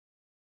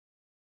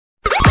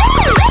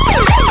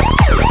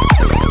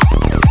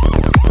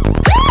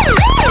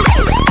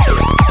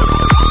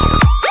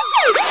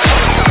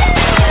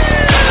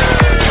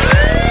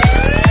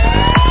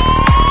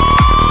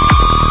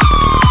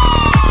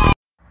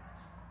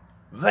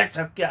What's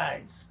up,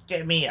 guys?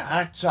 Get me a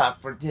hot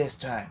chop for this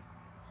time.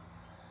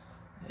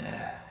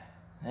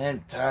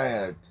 I'm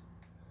tired.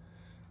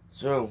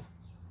 So,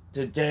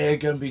 today I'm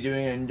gonna be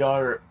doing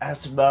another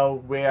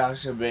SML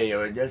reaction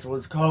video, and this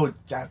one's called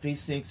Jeffy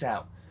Sneaks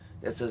Out.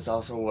 This is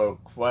also a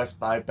request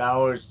by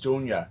Bowers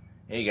Jr.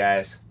 Hey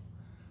guys.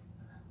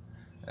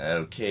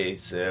 Okay,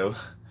 so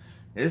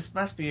this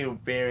must be a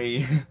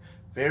very,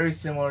 very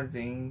similar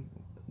thing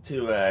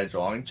to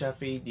drawing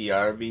Jeffy. The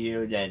other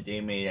video that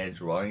they made a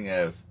drawing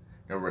of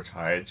the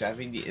retired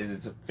Jeffy. It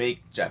is a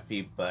fake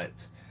Jeffy,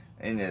 but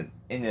in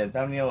the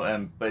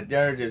thumbnail, but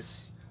they're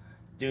just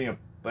doing a.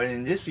 But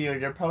in this video,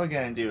 they're probably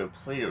gonna do a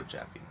Play-Doh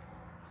Jeffy.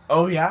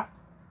 Oh yeah.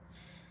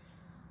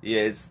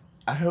 Yes,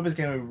 I hope it's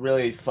gonna be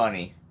really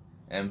funny,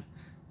 and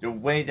the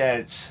way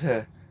that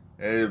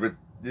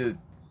the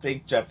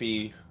fake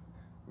Jeffy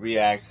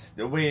reacts,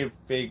 the way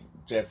fake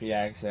Jeffy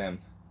acts,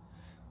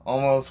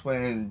 almost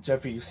when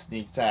Jeffy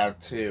sneaks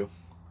out too.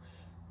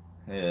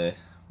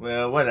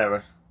 Well,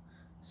 whatever.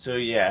 So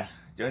yeah,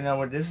 don't know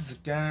what this is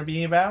gonna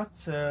be about.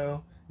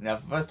 So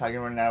enough of us talking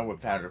right now.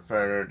 Without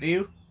further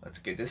ado, let's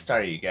get this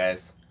started, you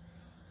guys.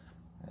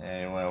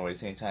 And won't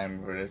waste any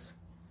time for this.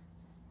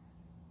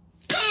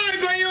 Die,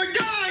 Player!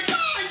 Die!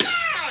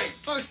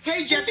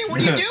 Hey, Jeffy, what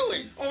are you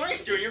doing? Oh,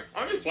 hey, Junior.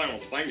 I'm just playing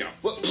with Play-Doh.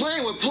 What,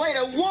 playing with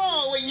Play-Doh?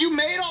 Whoa, and you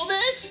made all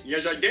this?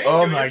 Yes, I did.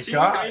 Oh, Junior. my See,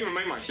 God. I even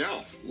made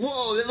myself.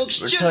 Whoa, that looks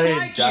just Retired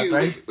like Jeffy.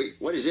 you. Wait,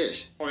 what is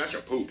this? Oh, that's a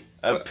poop.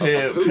 A poop.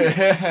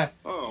 poop.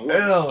 Oh,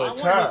 well, Ew, I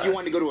it's wonder her. if you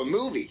wanted to go to a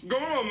movie. Go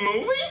to a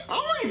movie?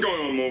 I wouldn't go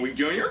to a movie,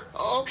 Junior.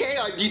 Okay,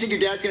 do you think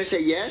your dad's going to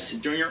say yes?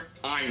 Junior,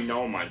 I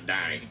know my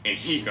daddy, and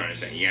he's going to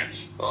say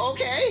yes.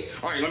 Okay.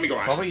 All right, let me go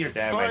ask Probably him. your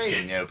dad All might right.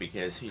 say no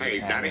because he Hey,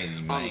 doesn't have Daddy,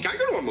 any money. can I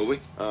go to a movie?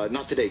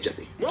 Not today,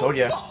 Jeffy. Told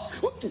ya.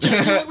 Well,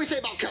 Jeffy, what did we say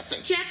about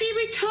cussing? Jeffy,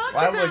 we talked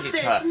Why would about you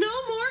this. cuss?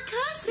 No more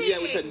cussing. Yeah,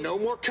 we said no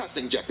more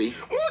cussing, Jeffy.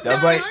 What, Don't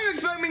Daddy? wait. I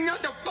expect me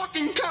not to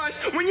fucking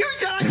cuss when you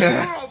said I could go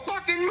to a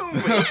fucking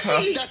movie.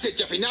 Jeffy! That's it,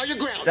 Jeffy. Now you're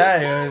grounded.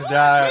 That is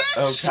not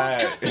Stop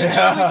okay. cussing,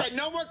 Jeffy. We said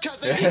no more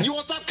cussing. You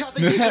won't stop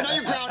cussing, so now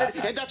you're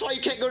grounded, and that's why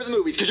you can't go to the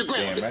movies, because you're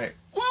grounded. Damn right.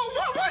 Well,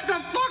 what was the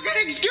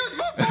fucking excuse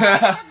before I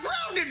got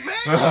grounded,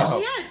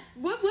 bitch? Yeah,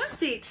 what was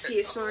the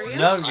excuse, Mario?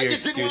 None of I your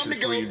just didn't want him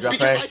excuses to for go you,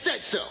 because I Jeffy.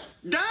 said so.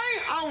 Daddy,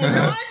 I will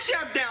not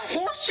accept that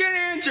horseshit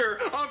answer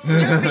of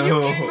Jeffy,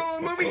 you can't go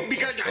to a movie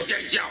because I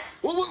said so.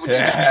 Well,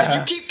 Jeffy, if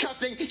you keep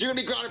cussing, you're going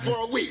to be grounded for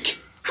a week.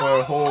 For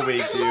a whole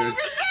week, How long dude.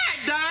 is that,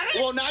 Daddy?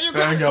 Well, now you're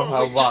I don't grounded know for a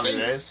how week, long it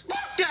Jeffy. is.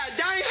 Fuck that,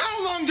 Daddy.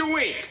 How long's a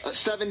week?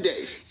 7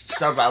 days.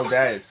 It's about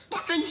days.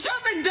 Fucking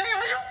 7 days?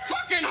 Are you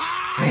fucking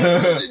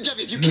high?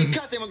 Jeffy, if you keep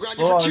cussing, I'm going to ground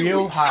you Well, for 2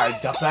 you weeks. high, How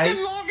Jeffy.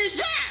 fucking long is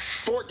that?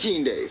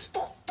 14 days.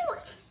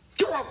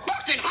 You're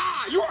fucking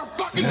high. You're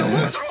fucking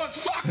delusional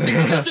as fuck, dude.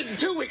 That's in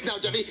 2 weeks now,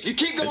 Jeffy. If you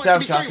keep going, It's it's up,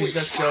 going to be 3 Jeffy. weeks.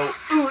 Just go.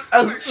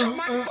 I'm gonna shut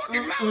my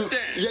fucking mouth then.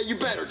 Yeah, you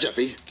better,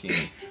 Jeffy.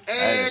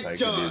 And And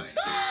done.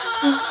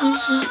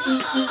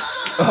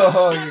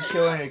 Oh, you're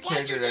killing a Why'd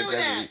character you that do that?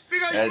 doesn't.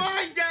 Because That-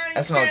 my daddy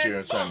that's not what said you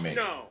were trying to fuck make.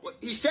 no. What,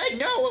 he said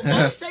no. Why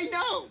did he say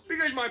no?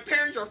 Because my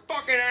parents are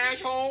fucking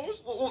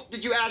assholes. Well,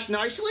 did you ask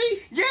nicely?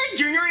 Yeah,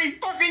 Junior, he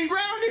fucking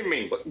grounded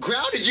me. What,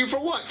 grounded you for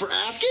what? For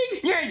asking?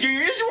 Yeah, Junior,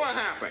 this is what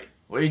happened.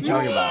 What are you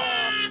talking about?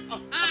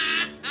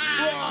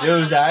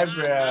 Those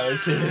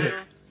eyebrows.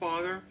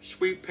 Father,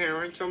 sweet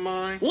parents of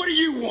mine. What do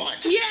you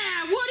want?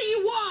 Yeah, what do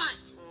you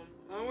want?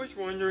 I was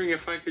wondering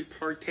if I could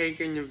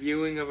partake in the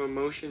viewing of a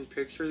motion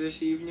picture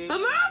this evening. A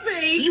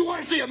movie? You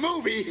want to see a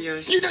movie?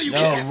 Yes. You know you No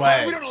can't have way.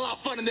 fun. We don't allow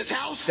fun in this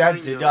house.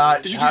 That did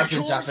not Did you do your happen,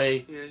 chores?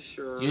 Jeffy. Yes,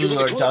 sir. You Did are the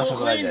toilet just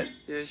roll like clean? it.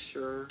 Yes,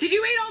 sir. Did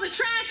you eat all the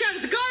trash out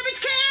of the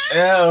garbage can?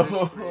 Ew.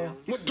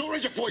 What, don't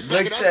raise your voice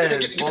Lick back at us.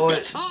 that Get the bullet.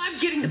 belt. Oh, I'm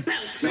getting the belt.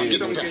 No, Please get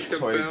don't the get the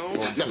Toy bell. bowl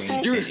No,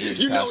 clean you, and eat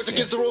you know it's fast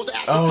against the rules to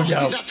ask Oh, for fun.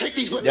 no. Now take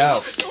these No.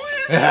 weapons.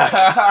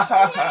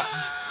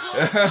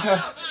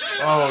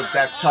 Oh,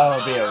 that's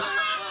child abuse.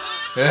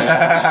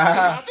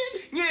 Happened?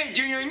 Yeah,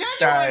 Junior, and that's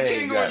That why I ain't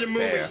can't go that to the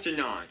fair. movies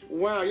tonight.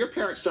 Wow, your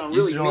parents sound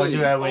You really should only mean. do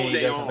that when Oh, you they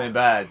get are. something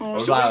bad. Oh, Or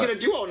so what are you violent. going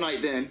to do all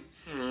night then?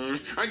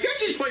 I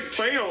guess he's played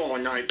Play-Doh all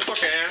night,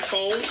 fucking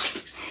asshole.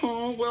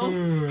 Oh, well,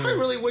 I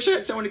really wish I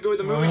had someone to go to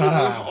the movies with me.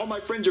 All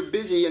my friends are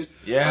busy, and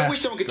Yeah, I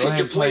wish someone could go take ahead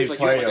your and play place, like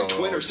you have like a Play-Doh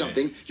twin or with me.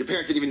 something. Your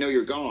parents didn't even know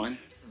you're gone.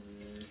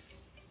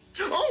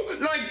 Oh,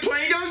 like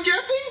Play-Doh,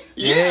 Jeffy?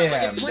 Yeah, like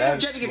Yeah, if Play-Doh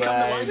that's Jeffy could come to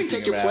what life I'm and take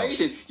thinking your about. place,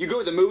 and you go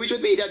to the movies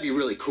with me, that'd be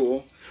really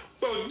cool.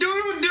 Well,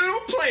 doodle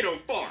Play-Doh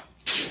fart.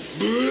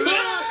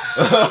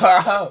 What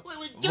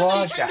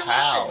the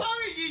hell?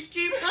 How does this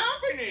keep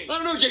happening? I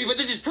don't know, Jeffy, but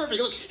this is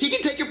perfect. Look, he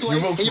can take your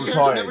place, both and your parents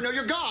will retarded. never know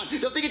you're gone.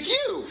 They'll think it's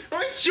you.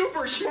 I'm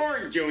super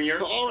smart, Junior.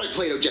 All right,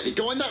 Play-Doh Jeffy,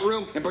 go in that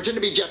room and pretend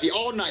to be Jeffy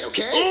all night,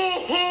 okay?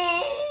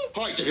 Oh,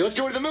 All right, Jeffy, let's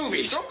go to the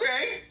movies.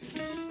 okay.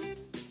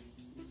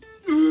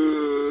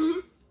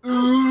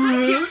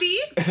 Hi, Jeffy.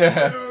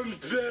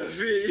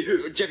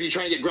 Jeffy, you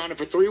trying to get grounded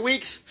for 3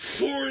 weeks?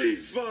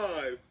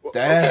 45. Okay,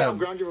 I'll Damn.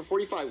 ground you for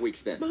 45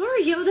 weeks then.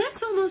 Mario,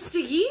 that's almost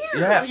a year.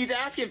 Yeah. He's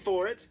asking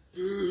for it.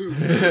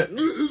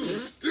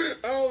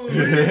 I'll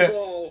leave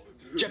ball.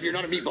 Jeff, you're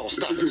not a meatball.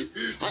 Stop it.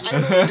 I don't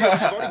know what you're doing.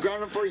 I've already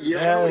grounded him for a year.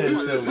 That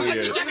is so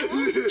weird. Jeffy,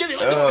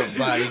 Oh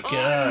my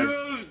god.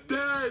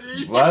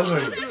 Daddy. Why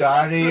would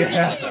Donnie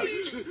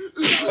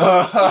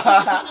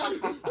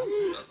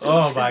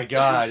Oh my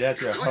god,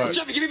 that's your heart.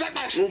 Jeffy, give me back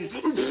my...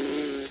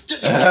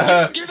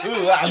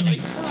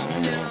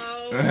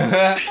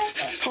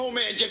 Oh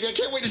man, Jeffy, I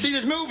can't wait to see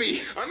this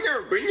movie. I've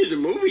never been to the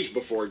movies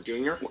before,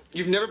 Junior.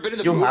 You've never been to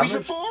the You movies haven't?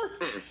 before?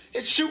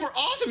 It's super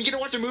awesome. You get to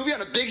watch a movie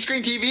on a big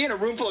screen TV in a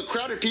room full of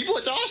crowded people.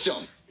 It's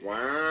awesome. Wow.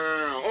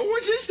 Oh,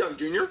 what's this stuff,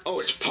 Junior? Oh,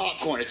 it's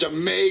popcorn. It's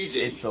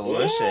amazing. It's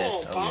delicious.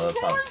 Whoa, I love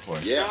popcorn? popcorn.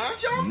 Yeah. Have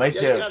some? Me Yeah, you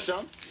too. can have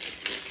some.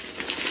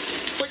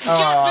 But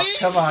Oh, Jeffy,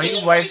 come on, you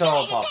just waste waste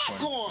all the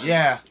popcorn.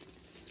 Yeah.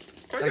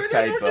 That's Okay, what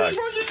you're bud.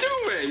 supposed to do,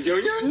 man,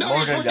 Junior. No, More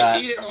you're than supposed that. to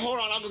eat it. Hold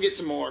on, I'll go get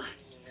some more.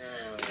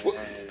 What,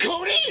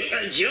 Cody?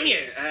 Junior,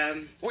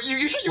 Well,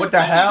 you said you What were the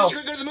busy. hell? You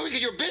couldn't go to the movies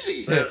because you were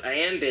busy. well, I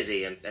am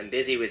busy. I'm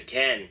busy with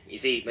Ken. You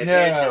see, my No.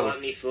 parents don't want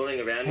me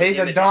fooling around with He's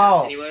him a at the house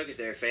doll. anymore because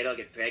they're afraid I'll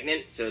get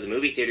pregnant. So the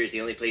movie theater is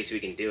the only place we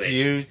can do it.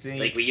 You think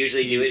Like we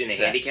usually do it in a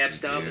he's handicap sexy,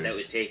 stall, but dude? that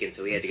was taken,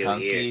 so we had to go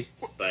here. Hunky.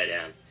 But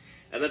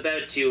I'm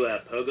about to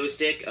pogo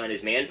stick on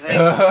his man pipe.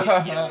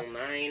 If you don't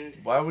mind.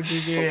 Why would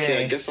you do Okay, I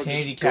a guess I'll just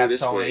handicap go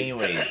this song way.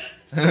 anyway?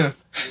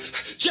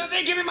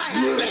 Jeffy, give me my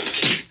hat back.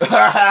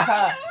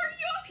 Are you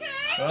okay?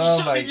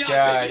 Oh my Something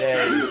god,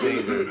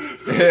 happened.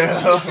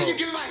 that Jeffy, you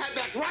give me my hat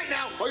back right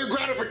now, or you're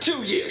grounded for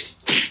 2 years.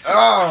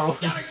 Oh!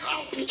 Jeffy,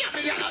 oh,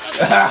 Jeffy.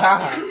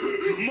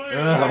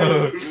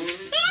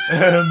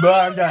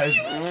 Mom does.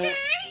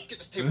 Get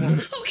this table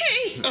over.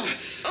 Okay.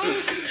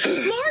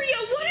 Mario,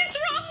 what is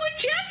wrong with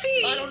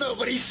Jeffy? I don't know,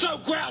 but he's so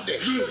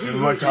grounded.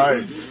 What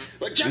time?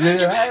 But Jeffy,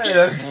 get back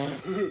here.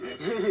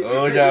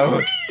 Oh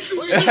no.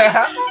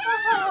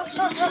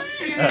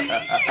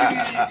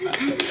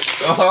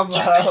 Oh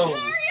no.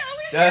 Mario,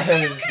 is That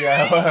Jeffy is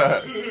okay?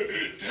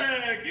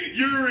 Tag,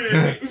 you're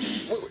in.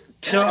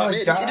 Oh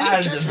It god.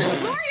 is a church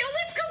movie. Mario,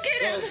 let's go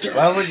get him.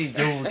 Why would he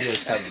do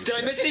this? Did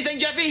I miss anything,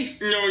 Jeffy?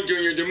 No,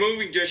 Junior, the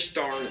movie just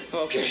started.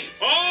 Okay.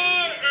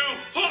 I am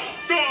Hot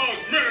Dog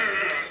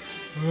Man.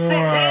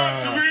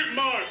 Prepare to eat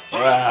my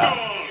hot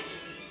dog.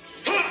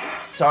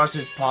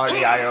 Sausage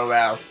party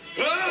IRL.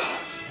 Ah!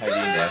 How do you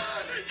know?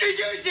 Did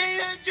you see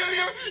that,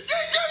 Junior? Did you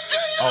see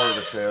that? All of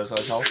the trails I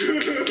told.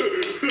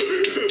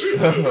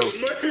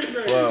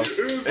 Whoa.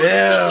 Ew.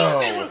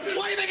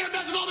 Why are you making a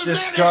mess with all this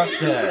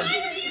Disgusting.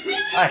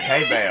 I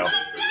hate mayo.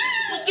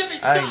 Jeffy, I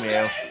stop hate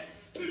mayo. it.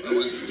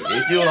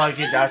 If you like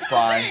it, that's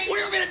fine. What do you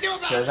want me to do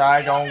about Because it?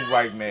 I don't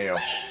like mayo.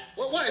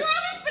 What? Throw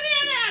this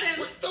banana at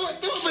him. Throw a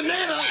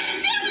banana.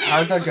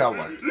 How's that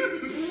going?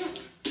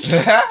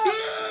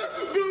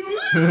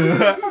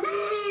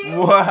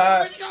 What?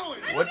 Where's he going?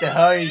 What the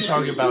hell are you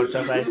talking about,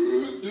 Jeffy?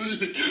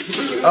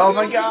 Oh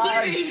my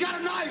god! He's got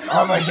a knife.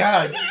 Oh my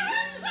god!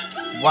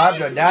 Wow,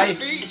 the knife!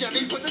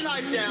 Jeffy, put the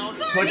knife down.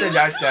 Put the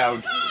knife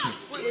down.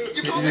 You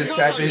You call the just cops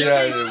tapped on it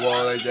out of Jeffy. the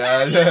wall like He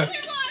that.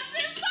 lost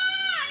his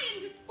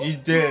mind. You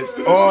did.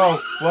 Oh,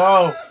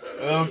 whoa!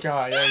 Oh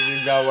god, I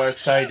did not want to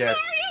say this.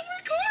 Mario,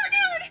 we're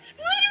cornered.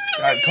 Literally.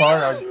 Got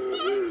caught on.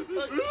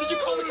 Did you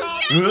call the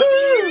cops? Help me,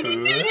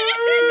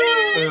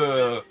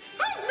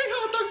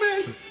 Hot Dog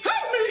Man.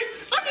 Help me.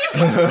 I need a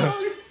hot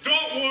dog.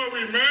 Don't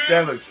worry, man.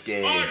 That looks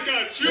scary. I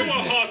got you a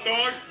hot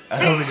dog. I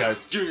hope it does.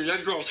 Junior,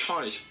 that girl's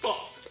hot as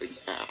fuck.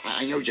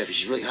 I know, Jeffy.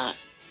 She's really hot.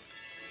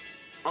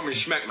 I'm gonna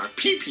smack my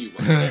pee-pee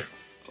right there.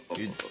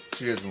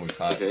 She doesn't look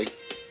hot. Okay.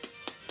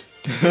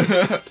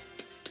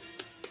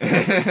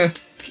 Can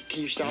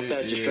you stop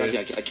that? It's distracting.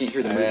 I can't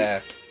hear the movie.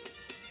 Yeah.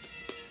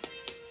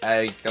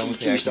 I don't Can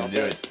think you I stop can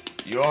do that? it.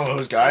 You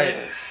almost got it.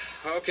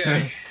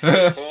 Okay.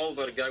 Call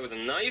about a guy with a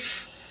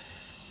knife.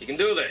 You can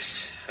do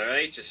this. All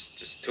right.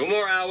 Just 2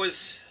 more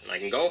hours, and I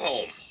can go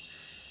home.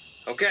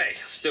 Okay,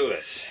 let's do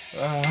this.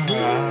 They're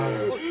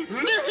here!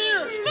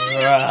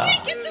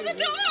 Get to the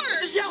door.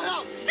 Just yell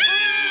help!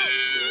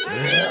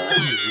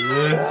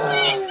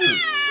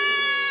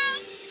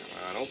 Come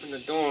on, open the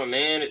door,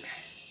 man.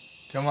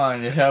 Come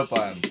on, help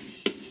him.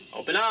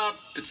 Open up.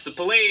 It's the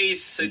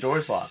police. The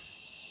door's locked.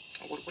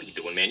 What are you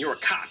doing, man? You're a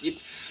cop.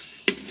 Police,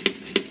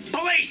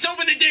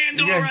 open the damn You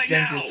door gotta right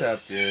dent now. this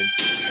up, dude.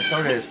 I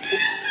saw this.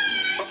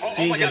 Oh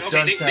See, my God, there's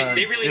okay, dent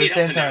they really need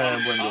there's help dent in there.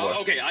 on the window.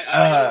 Okay, I know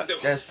what to do.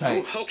 That's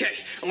paint. Ooh, okay,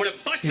 I'm gonna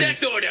bust He's that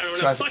door down. I'm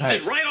gonna supposed to bust it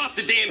paint. right off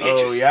the damn Oh,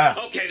 hinges. yeah.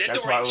 Okay, that That's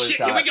door what I ain't would've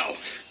shit. Here we thought. go.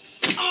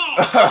 Oh,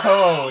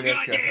 Oh, that's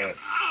goddamn. gonna hurt.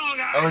 Oh,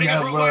 God. Oh, I think I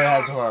that broke really my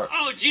has arm. hurt.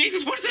 Oh,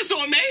 Jesus, what is this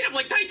door made of?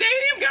 Like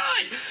titanium?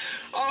 God.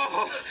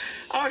 Oh,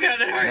 God, that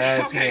hurt.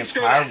 That's Okay, being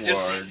screw that. hardwood.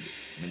 Just, I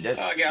mean, that's,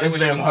 oh, God, I that's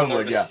wish I being wasn't so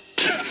hardwood, yeah.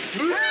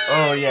 nervous.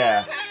 Oh,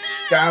 yeah.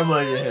 That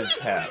was his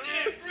pet.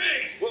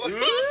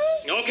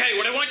 Okay,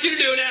 what I want you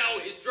to do now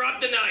is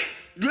drop the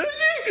knife. I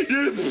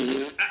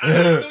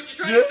don't know what you're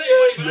trying to say,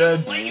 buddy, but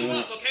I'm lighting you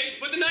up, okay? Just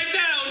put the knife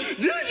down. He's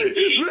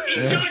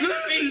done.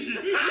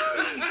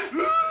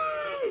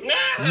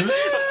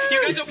 You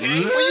guys okay?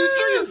 Well, you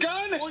threw your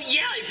gun? Well,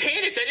 yeah, I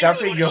panicked. I didn't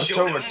Jeffrey, really you're want to so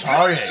show them.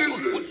 retarded.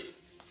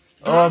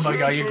 Oh my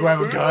god, you grab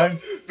a gun?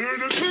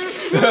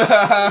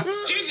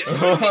 Jesus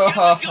Christ, he's got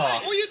my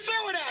gun. Well, you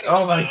threw it at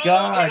Oh my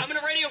God! Okay, I'm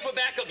gonna radio for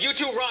backup. You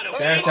two run,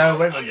 okay? That's how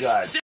we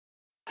gun.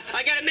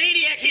 I got a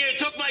maniac here who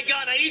took my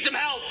gun. I need some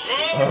help.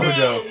 Oh,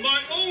 no, my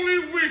only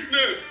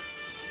weakness.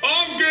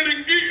 I'm getting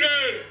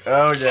eaten.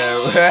 Oh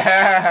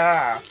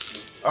no!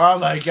 Oh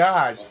my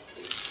God!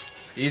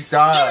 He's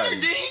done.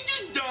 Did he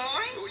just die?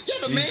 Yeah,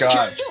 the He's main gone.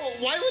 character.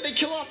 Why would they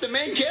kill off the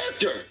main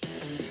character?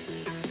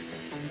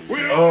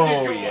 Where are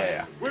Oh you going?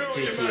 yeah! Where are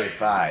you, GTA mate?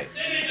 5.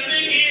 I'm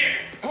in here.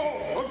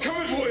 Oh, I'm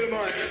coming for you,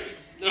 mate.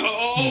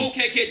 Oh,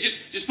 okay, kid.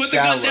 Just put the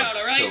That gun down, looks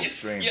all right? so You-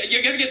 extreme.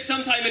 You're gonna get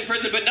some time in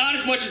prison, but not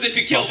as much as if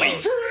you kill me.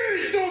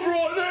 Freeze! Stop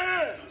right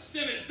there.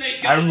 Simmons,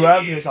 thank I God.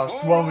 love you're his here.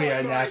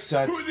 Australian mate.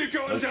 accent. Put the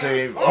gun Let's down.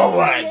 see. I'll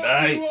Alright,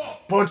 lock mate. you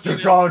up. Put the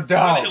Simmons, gun Where the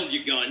down. hell's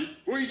your gun?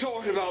 What are you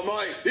talking about,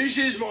 mate? This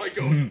is my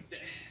gun.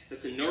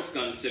 That's a Nerf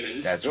gun,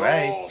 Simmons. That's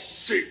right. Oh,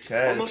 shit.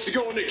 I Cause- must have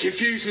gotten it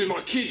confused with my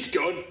kid's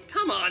gun.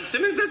 Come on,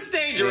 Simmons, that's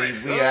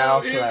dangerous. We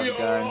also he'll have be a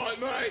gun. alright,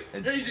 mate.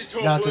 And He's a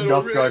tough that's a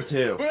little Nerf gun, rig.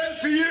 too. But that's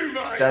for you,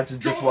 mate. That's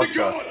just Drop what the the-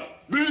 gun.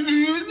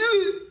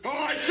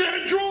 I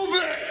said drop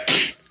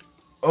it.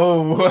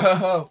 Oh,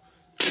 whoa.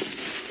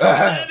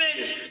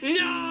 Simmons,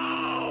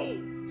 no!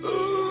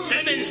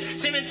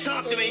 Simmons,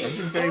 talk to me. That's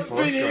just very I've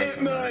been hit,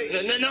 forced.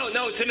 mate.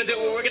 No, Simmons,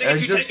 we're gonna get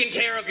you just- taken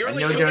care of. You're I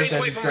only know 2 there's days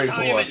away from such a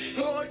great retirement.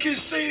 I can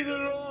see the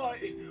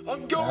light.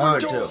 I'm Oh,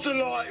 going too. towards the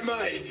light,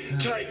 mate.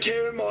 Take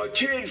care of my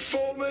kid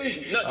for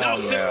me. No,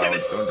 Oh, Simmons, no,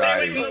 don't stay away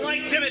die. from the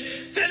light,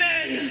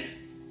 Simmons!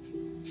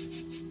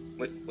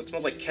 What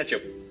smells like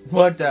ketchup?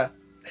 What the?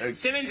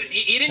 Simmons,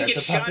 you didn't get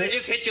Ketchup shot, packet? it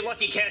just hit your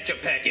lucky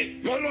ketchup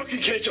packet. My lucky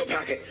ketchup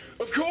packet.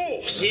 Of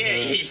course. Yeah,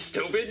 he's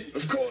stupid.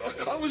 Of course.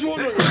 I was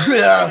wondering.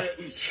 Yeah.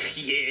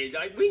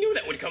 Yeah, we knew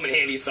that would come in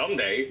handy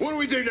someday. What do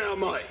we do now,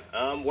 mate?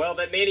 Well,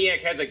 that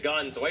maniac has a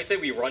gun, so I say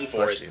we run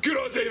for Bless it. you. Good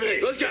on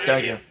TV. Let's go.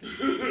 Thank you.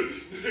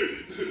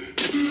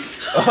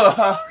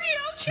 Mario,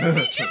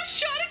 Jeffy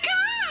just shot a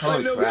cop! Holy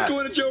I know crap. he's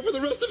going to jail for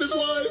the rest of his life.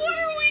 What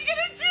are we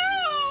gonna do?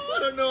 I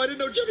don't know. I didn't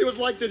know Jeffy was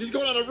like this. He's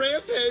going on a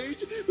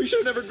rampage. We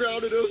should have never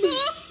grounded him.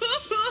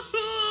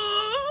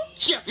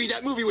 Jeffy,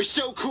 that movie was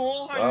so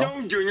cool. I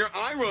know, Junior.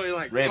 I really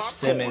like Rip popcorn.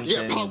 Simmons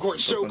Yeah, and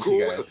popcorn's so Broflovski cool.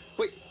 guy.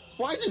 Wait,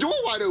 why is the door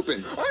wide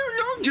open? I don't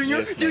know, Junior.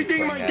 Yes, Do you think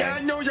man, my yeah.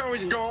 dad knows I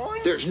was gone?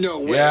 There's no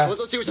way. Yeah.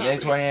 Let's see what's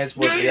Next happening. one is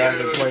what the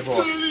other 24.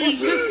 Jeffy,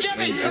 It's a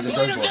Jeffy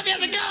circle.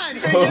 has a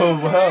gun. Oh,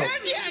 wow.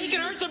 Yeah, he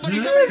can hurt somebody.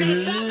 Somebody's gonna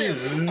stop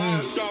him.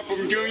 I'll stop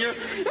him, Junior.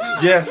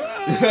 Yes.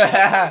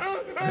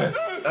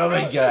 Oh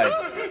my God.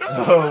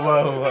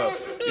 Whoa.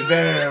 You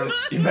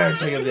better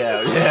take him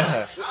down.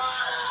 Yeah.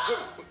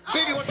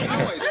 Baby, what's the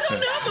noise? I don't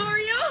know,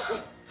 Mario!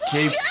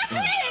 Keep.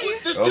 Jeffy!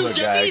 There's Oh two my God.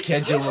 I Jeffys.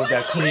 can't deal with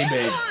that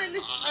screaming.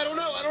 I don't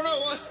know.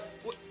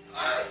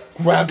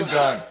 Grab the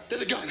gun.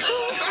 There's a gun.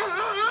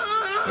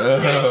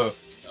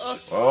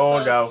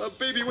 Oh no.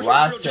 Baby, which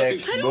one's real Classic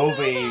Jeffy? I don't know,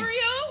 movie.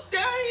 Mario!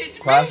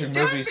 Classic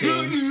movie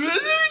scene.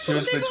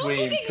 Choose They both between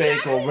look fake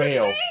exactly or the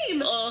real.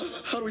 same.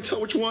 How do we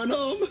tell which one?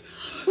 What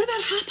about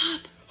Hop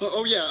Hop?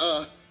 Oh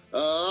yeah.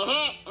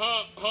 Hop,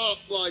 hop, hop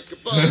like a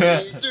bunny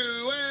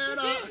doing.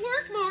 Didn't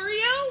work,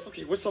 Mario.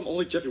 Okay, what's something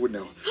only Jeffy would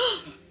know?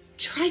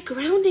 Try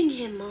grounding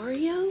him,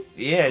 Mario.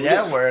 Yeah,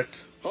 that worked.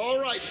 All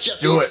right,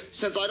 Jeffy. Do it.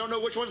 Since I don't know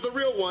which one's the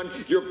real one,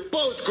 you're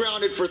both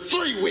grounded for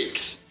 3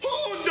 weeks.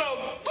 Hold the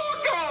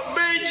fuck up,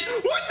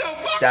 bitch! What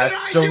the fuck That's did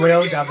I the do to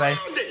real get Jeffy.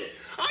 grounded?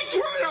 I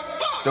swear to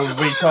fuck! The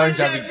I retard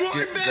said Jeffy one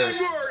get bad this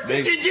word.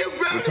 big Did you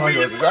ground retard me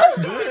the was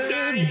first time,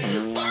 Daddy?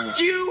 Fuck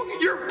you!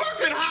 You're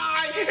fucking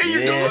high and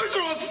you're Yeah.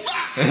 delusional as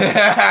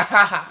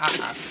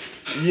fuck!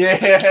 Yeah.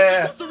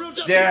 That's the real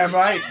Jeffy. Damn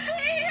right.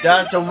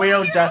 That's the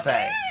real Jeffy.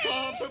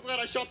 Oh, I'm so glad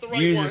I shot the right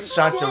You one. just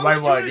shot the Why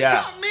right would you one, yeah.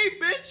 insult me,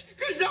 bitch?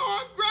 Cause now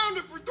I'm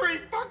grounded for 3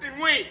 fucking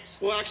weeks.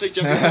 Well, actually,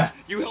 Jeffy, since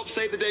you helped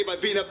save the day by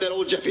beating up that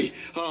old Jeffy,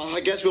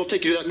 I guess we'll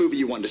take you to that movie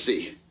you wanted to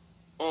see.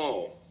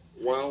 Oh,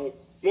 well,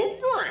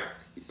 great.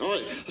 All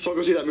right, let's all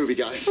go see that movie,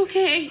 guys.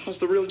 Okay. That's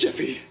the real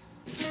Jeffy.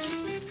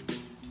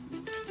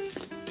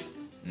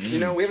 You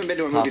know, we haven't been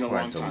to a movie in a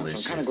long Popcorn's time, so I'm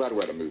delicious. kind of glad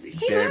we're at a movie.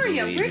 Hey, Better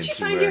Mario, believe where'd you it's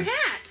find rare. your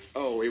hat?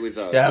 Oh, it was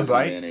Damn frozen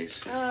right.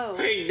 mayonnaise. Oh.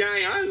 Hey,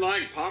 Danny, I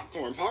like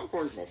popcorn.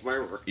 Popcorn's my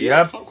favorite.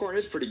 Yep. Popcorn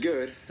is pretty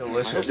good.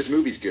 Delicious. I hope this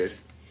movie's good.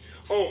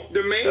 Oh,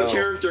 the main Oh.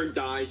 character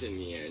dies in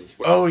the end.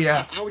 Oh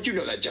yeah. How would you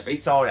know that, Jeffy? He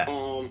saw that.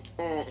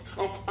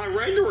 I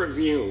read the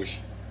reviews.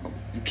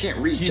 You can't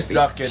read, He's Jeffy.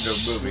 stuck in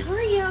the movie.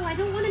 Mario, I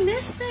don't want to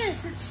miss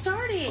this. It's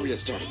starting. Oh, yeah,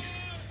 starting.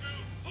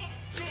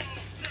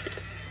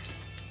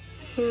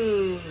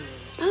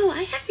 Oh,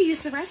 I have to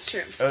use the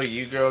restroom. Oh,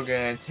 you girl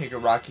gonna take a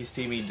Rocky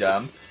steamy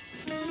dump?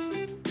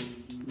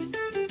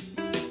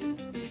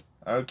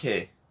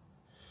 Okay.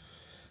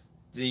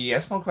 The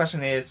SML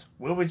question is,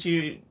 what would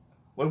you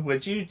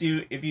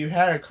do if you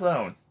had a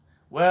clone?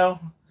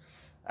 Well,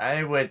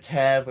 I would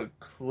have a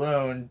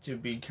clone to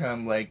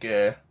become like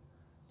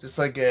just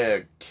like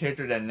a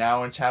character that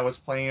now and Chap was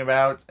playing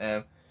about,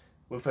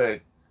 with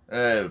a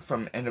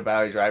from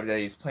Endovalley Drive that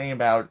he's playing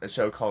about a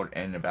show called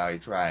Endovalley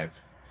Drive.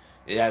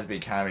 It has to be a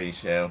comedy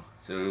show,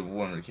 so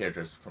one of the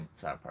characters from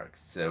South Park.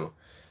 So,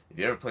 if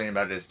you're ever playing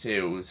about this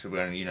too, so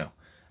we're gonna,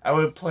 I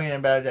would play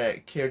about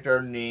that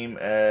character named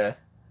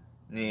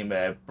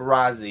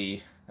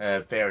Brazzi,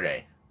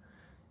 Faraday.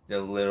 The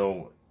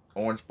little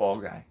orange ball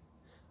guy.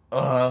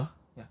 Yeah.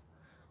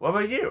 What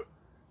about you?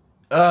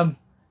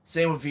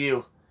 Same with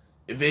you.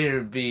 If it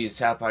would be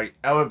South Park,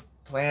 I would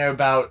plan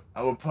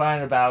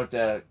about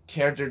a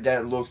character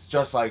that looks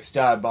just like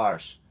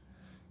Marsh.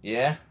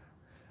 Yeah?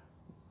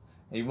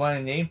 You want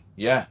a name?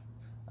 Yeah.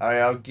 Alright,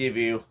 I'll give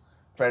you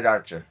Fred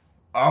Archer.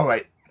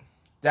 Alright.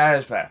 That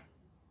is fair.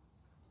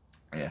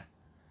 Yeah.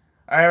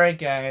 Alright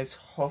guys,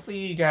 hopefully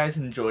you guys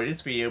enjoyed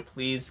this video.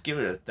 Please give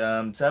it a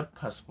thumbs up,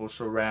 possible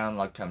show around,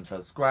 like, comment,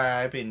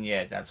 subscribe, and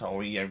yeah, that's all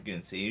we are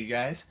gonna see you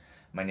guys.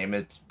 My name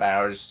is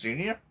Bowers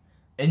Jr.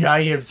 and I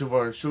am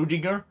Super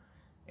Schrodinger,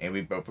 and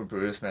we both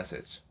approve this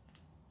message.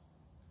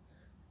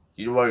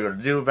 You know what you're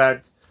gonna do about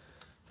it?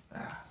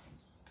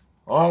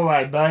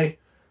 Alright, buddy.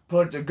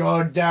 Put the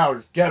gun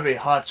down. Get me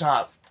hot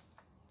chop.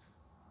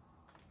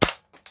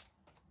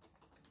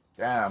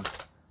 Damn,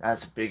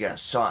 that's a big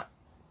ass shot.